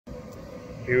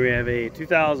Here we have a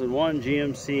 2001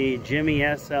 GMC Jimmy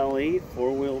SLE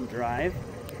four-wheel drive,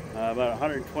 about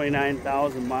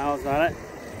 129,000 miles on it.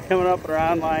 Coming up at our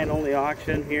online-only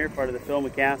auction here, part of the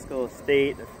McCaskell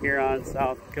estate of Huron,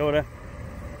 South Dakota.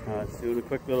 Let's do a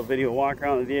quick little video walk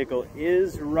around. The vehicle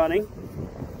is running.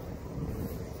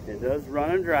 It does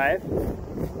run and drive.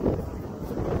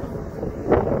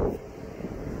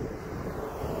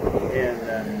 And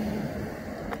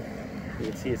you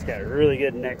can see it's got really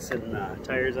good Nexen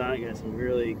tires on it. Got some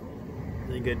really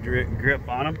good grip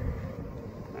on them.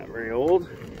 Not very old.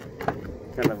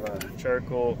 Kind of a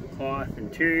charcoal cloth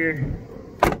interior.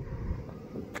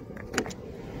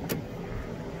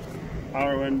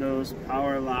 Power windows,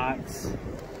 power locks.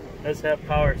 Does have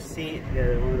power seat.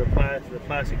 Yeah, one of the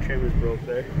plastic trim is broke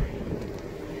there.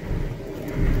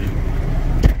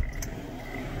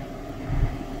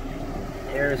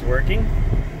 Air is working.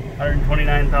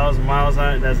 129,000 miles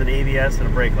on it. It has an ABS and a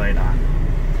brake light on.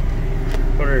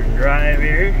 Put her in drive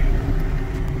here.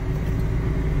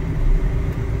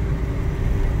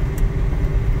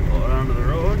 Pull it onto the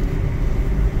road.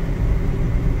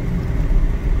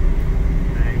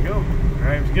 There you go.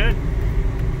 Drives good.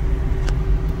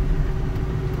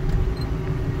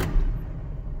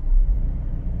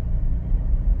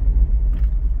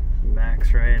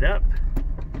 Backs right up.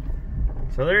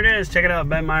 So there it is. Check it out,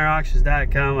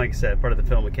 benmeyerauctions.com. Like I said, part of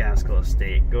the McCaskell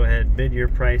estate. Go ahead, bid your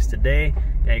price today.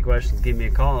 Any questions, give me a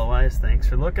call. Otherwise, thanks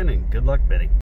for looking and good luck bidding.